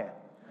right here,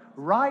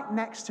 right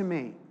next to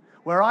me,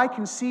 where I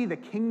can see the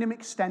kingdom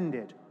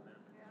extended,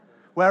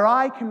 where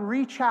I can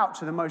reach out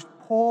to the most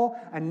poor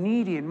and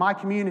needy in my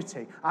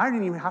community. I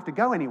don't even have to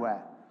go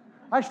anywhere.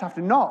 I just have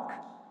to knock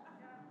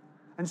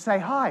and say,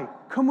 hi,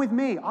 come with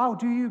me. I'll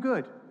do you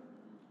good.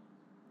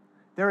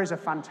 There is a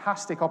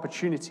fantastic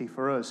opportunity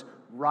for us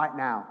right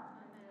now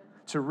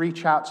to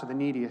reach out to the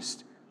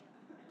neediest.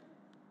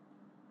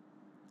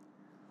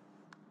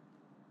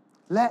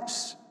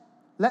 Let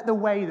the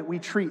way that we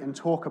treat and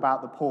talk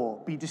about the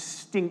poor be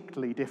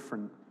distinctly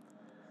different.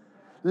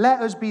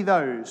 Let us be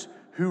those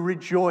who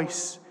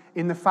rejoice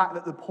in the fact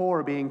that the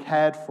poor are being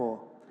cared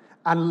for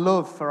and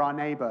love for our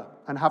neighbor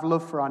and have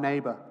love for our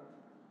neighbor.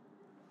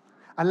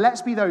 And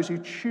let's be those who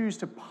choose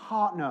to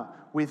partner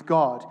with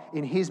God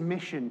in his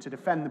mission to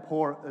defend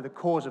the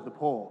cause of the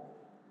poor.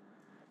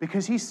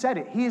 Because he said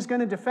it. He is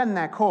going to defend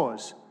their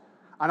cause.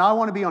 And I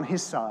want to be on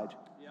his side.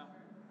 Yeah.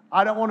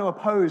 I don't want to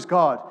oppose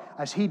God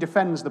as he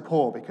defends the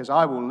poor, because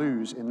I will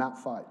lose in that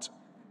fight.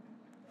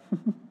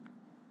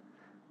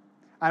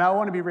 And I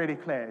want to be really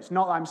clear. It's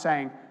not that I'm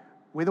saying,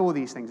 with all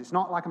these things, it's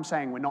not like I'm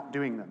saying we're not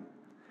doing them.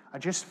 I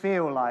just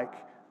feel like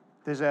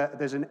there's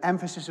an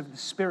emphasis of the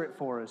Spirit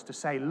for us to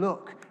say,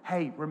 look,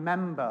 hey,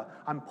 remember,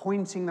 I'm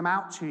pointing them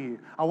out to you.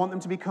 I want them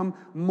to become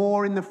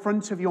more in the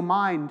front of your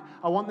mind.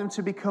 I want them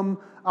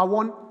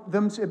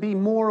to be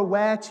more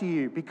aware to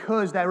you,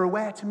 because they're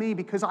aware to me,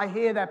 because I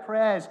hear their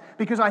prayers,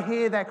 because I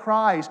hear their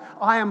cries.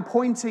 I am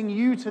pointing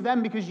you to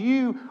them because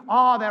you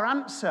are their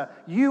answer.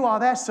 You are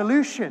their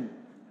solution.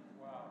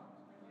 Wow.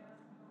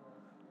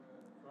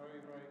 Very,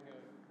 very good.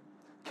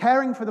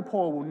 Caring for the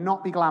poor will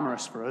not be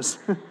glamorous for us.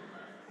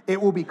 It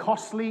will be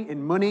costly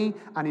in money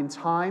and in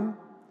time.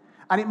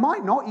 And it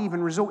might not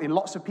even result in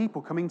lots of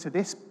people coming to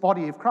this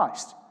body of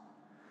Christ.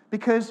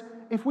 Because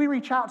if we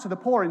reach out to the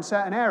poor in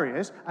certain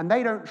areas and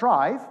they don't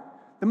drive,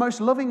 the most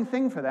loving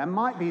thing for them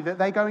might be that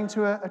they're going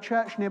to a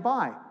church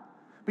nearby.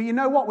 But you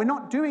know what? We're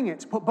not doing it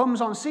to put bums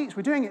on seats.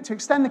 We're doing it to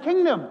extend the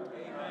kingdom.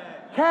 Amen.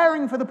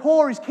 Caring for the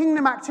poor is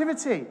kingdom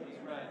activity.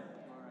 Amen.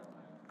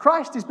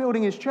 Christ is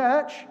building his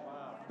church.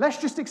 Wow. Let's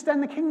just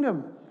extend the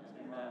kingdom.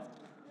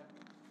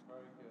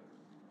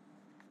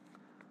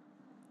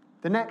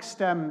 The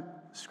next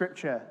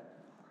scripture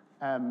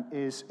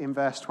is in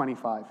verse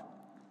 25. It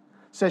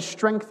says,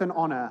 strength and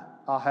honor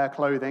are her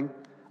clothing,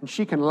 and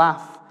she can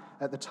laugh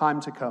at the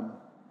time to come.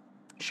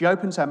 She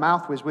opens her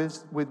mouth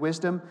with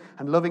wisdom,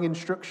 and loving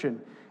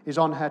instruction is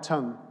on her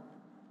tongue.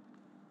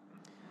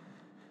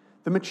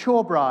 The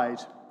mature bride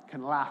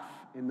can laugh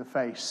in the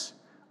face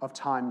of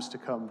times to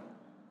come.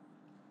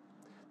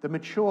 The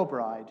mature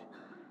bride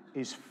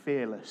is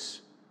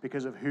fearless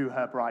because of who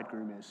her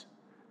bridegroom is,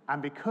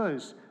 and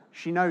because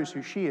she knows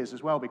who she is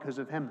as well because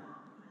of him.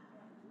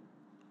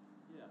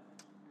 Yeah.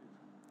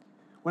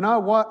 When our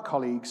work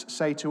colleagues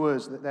say to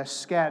us that they're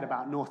scared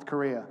about North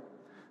Korea,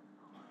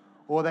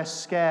 or they're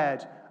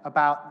scared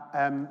about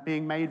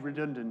being made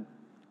redundant,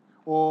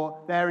 or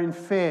they're in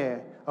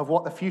fear of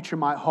what the future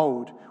might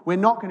hold, we're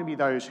not going to be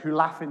those who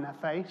laugh in their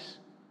face,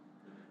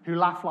 who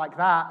laugh like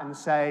that and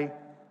say,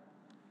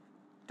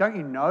 don't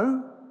you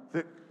know?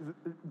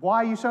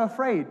 Why are you so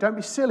afraid? Don't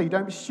be silly.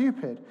 Don't be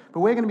stupid. But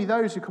we're going to be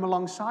those who come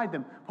alongside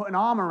them, put an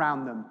arm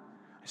around them,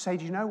 and say,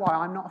 do you know why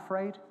I'm not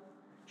afraid? Do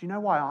you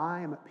know why I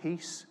am at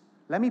peace?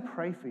 Let me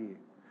pray for you.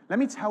 Let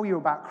me tell you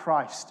about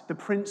Christ, the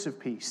Prince of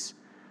Peace.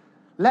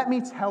 Let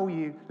me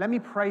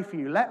pray for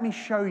you. Let me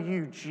show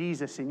you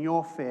Jesus in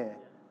your fear.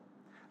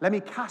 Let me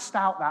cast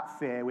out that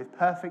fear with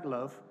perfect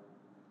love.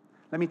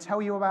 Let me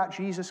tell you about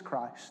Jesus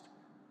Christ.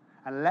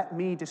 And let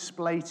me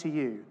display to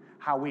you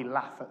how we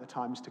laugh at the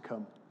times to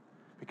come.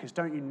 Because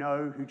don't you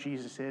know who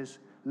Jesus is?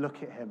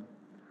 Look at him.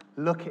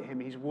 Look at him.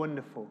 He's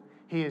wonderful.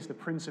 He is the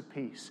Prince of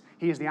Peace.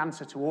 He is the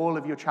answer to all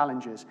of your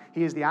challenges.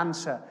 He is the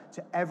answer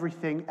to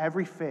everything,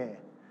 every fear,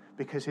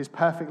 because his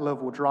perfect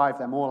love will drive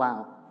them all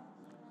out.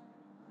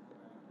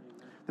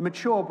 The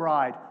mature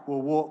bride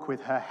will walk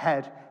with her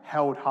head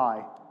held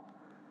high.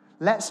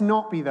 Let's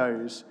not be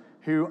those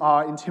who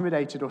are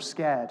intimidated or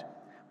scared,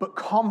 but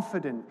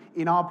confident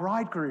in our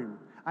bridegroom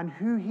and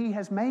who he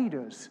has made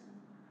us.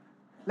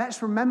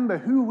 Let's remember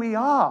who we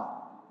are.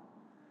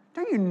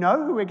 Don't you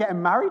know who we're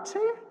getting married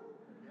to?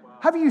 Wow.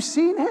 Have you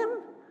seen him?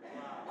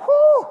 Wow.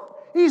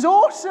 Whew, he's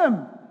awesome.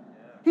 Yeah.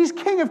 He's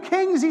King of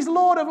Kings. He's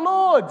Lord of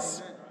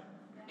Lords. Amen.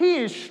 He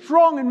is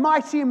strong and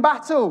mighty in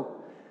battle.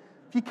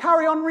 If you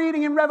carry on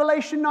reading in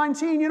Revelation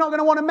 19, you're not going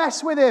to want to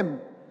mess with him.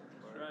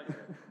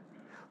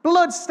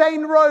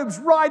 Blood-stained robes,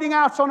 riding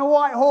out on a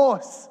white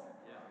horse,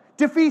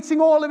 defeating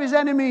all of his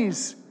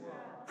enemies.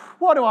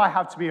 What do I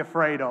have to be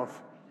afraid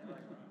of?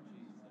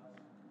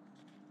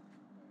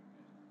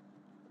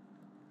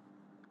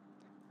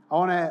 I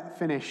want to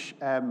finish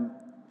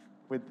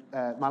with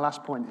my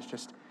last point is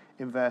just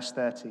in verse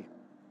 30. It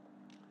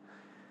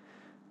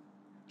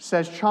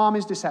says, charm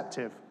is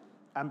deceptive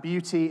and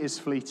beauty is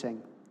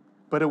fleeting,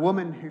 but a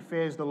woman who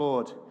fears the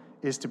Lord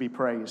is to be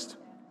praised.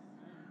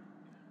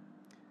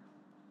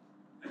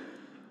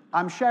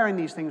 I'm sharing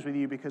these things with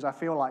you because I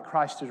feel like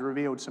Christ has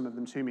revealed some of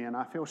them to me, and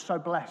I feel so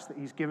blessed that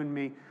he's given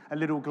me a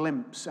little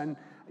glimpse. And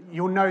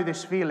you'll know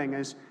this feeling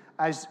as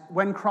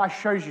when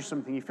Christ shows you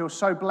something, you feel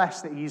so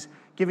blessed that he's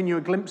given you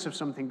a glimpse of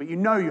something, but you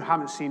know you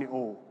haven't seen it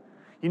all.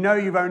 You know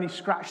you've only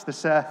scratched the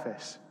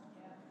surface.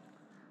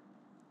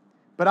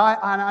 But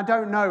I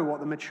don't know what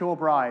the mature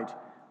bride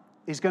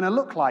is going to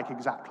look like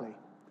exactly.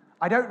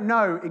 I don't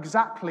know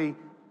exactly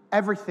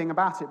everything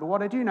about it, but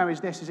what I do know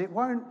is this, is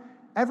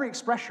every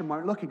expression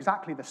won't look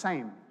exactly the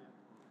same.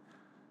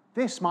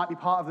 This might be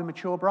part of the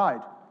mature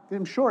bride.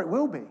 I'm sure it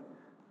will be.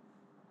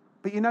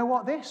 But you know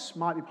what? This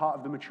might be part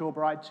of the mature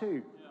bride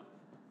too. Yeah.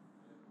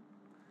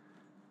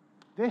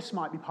 This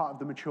might be part of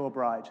the mature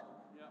bride.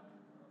 Yeah.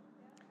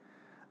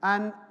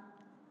 And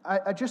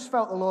I just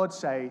felt the Lord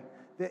say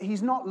that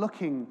he's not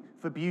looking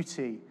for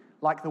beauty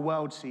like the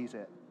world sees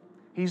it.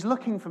 He's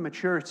looking for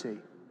maturity.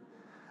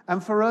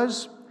 And for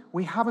us,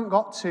 we haven't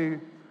got to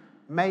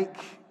make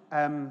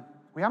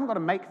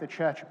the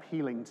church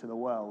appealing to the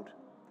world.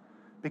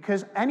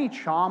 Because any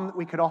charm that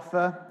we could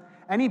offer,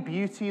 any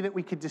beauty that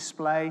we could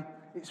display,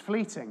 it's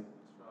fleeting.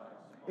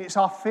 It's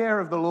our fear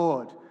of the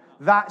Lord.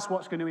 That's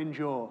what's going to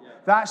endure.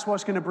 That's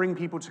what's going to bring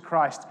people to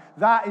Christ.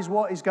 That is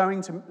what is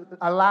going to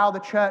allow the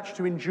church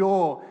to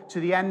endure to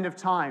the end of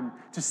time,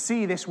 to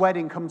see this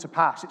wedding come to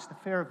pass. It's the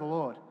fear of the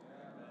Lord.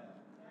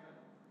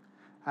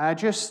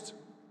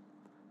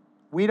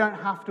 We don't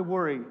have to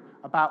worry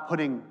about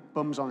putting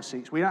bums on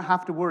seats. We don't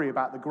have to worry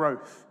about the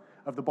growth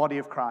of the body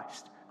of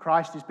Christ.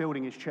 Christ is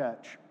building his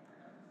church.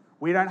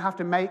 We don't have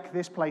to make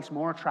this place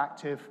more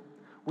attractive.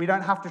 We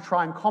don't have to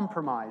try and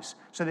compromise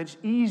so that it's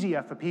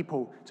easier for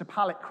people to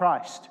palate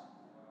Christ.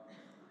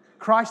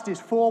 Christ is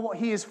for what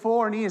he is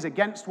for, and he is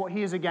against what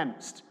he is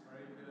against.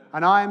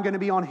 And I am going to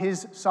be on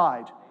his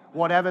side,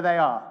 whatever they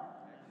are.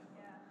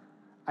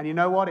 And you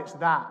know what? It's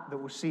that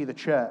will see the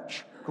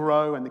church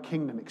grow and the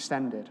kingdom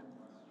extended.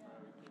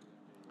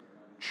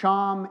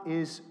 Charm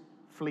is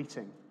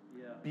fleeting.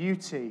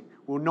 Beauty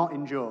will not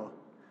endure.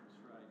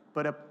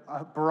 But a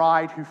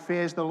bride who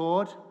fears the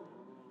Lord,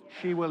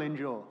 she will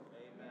endure.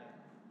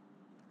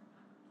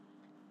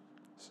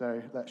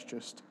 So let's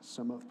just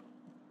sum up.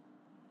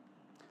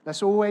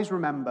 Let's always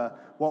remember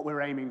what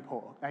we're aiming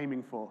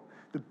for.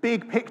 The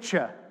big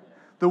picture,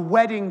 the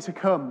wedding to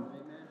come,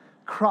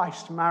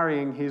 Christ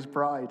marrying his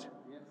bride.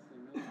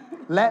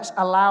 Let's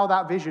allow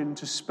that vision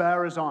to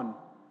spur us on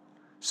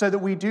so that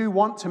we do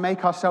want to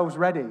make ourselves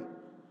ready.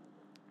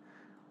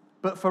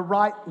 But for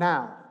right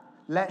now,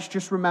 let's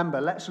just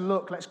remember, let's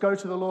go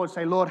to the Lord,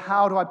 say, Lord,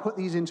 how do I put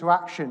these into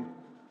action?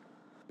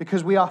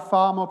 Because we are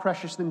far more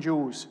precious than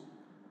jewels.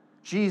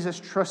 Jesus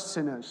trusts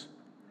in us,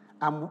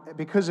 and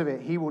because of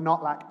it, he will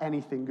not lack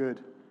anything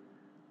good.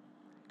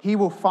 He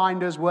will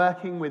find us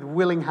working with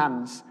willing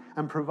hands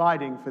and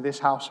providing for this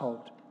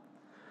household.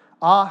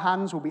 Our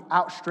hands will be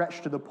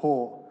outstretched to the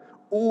poor,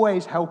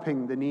 always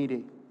helping the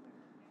needy.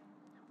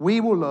 We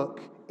will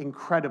look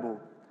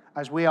incredible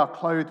as we are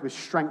clothed with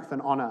strength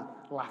and honor,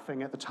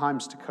 laughing at the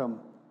times to come,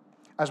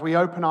 as we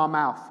open our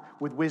mouth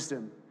with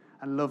wisdom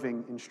and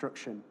loving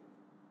instruction.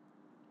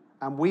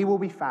 And we will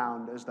be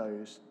found as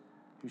those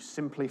who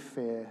simply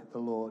fear the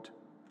Lord,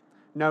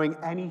 knowing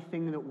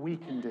anything that we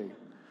can do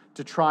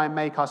to try and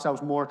make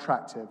ourselves more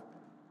attractive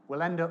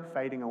will end up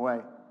fading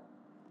away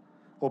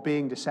or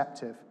being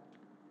deceptive.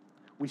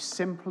 We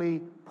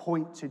simply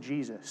point to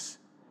Jesus,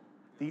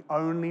 the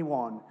only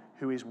one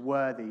who is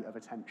worthy of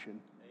attention.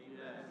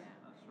 Amen.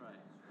 That's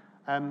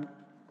right.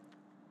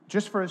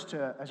 Just for us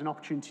to, as an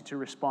opportunity to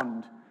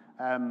respond,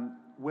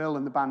 Will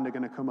and the band are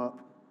going to come up.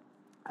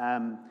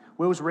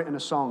 Will's written a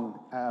song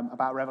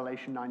about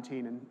Revelation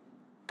 19, and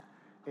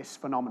it's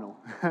phenomenal.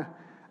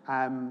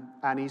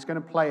 And he's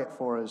going to play it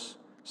for us,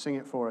 sing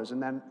it for us,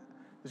 and then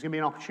there's going to be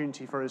an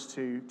opportunity for us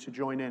to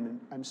join in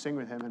and sing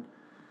with him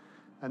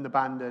and the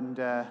band and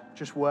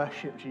just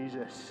worship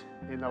Jesus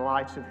in the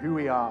light of who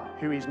we are,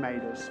 who he's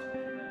made us.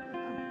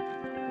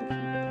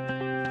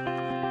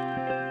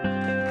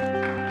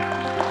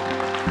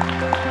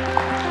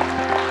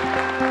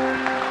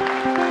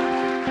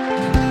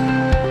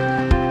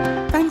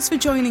 Thanks for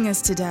joining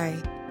us today.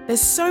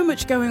 There's so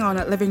much going on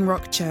at Living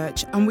Rock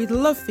Church, and we'd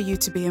love for you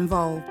to be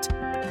involved.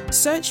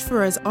 Search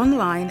for us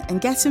online and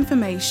get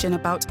information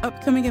about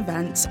upcoming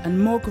events and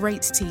more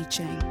great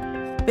teaching.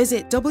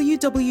 Visit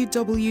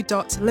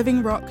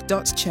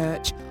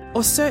www.livingrock.church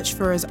or search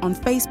for us on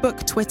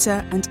Facebook,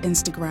 Twitter, and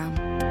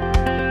Instagram.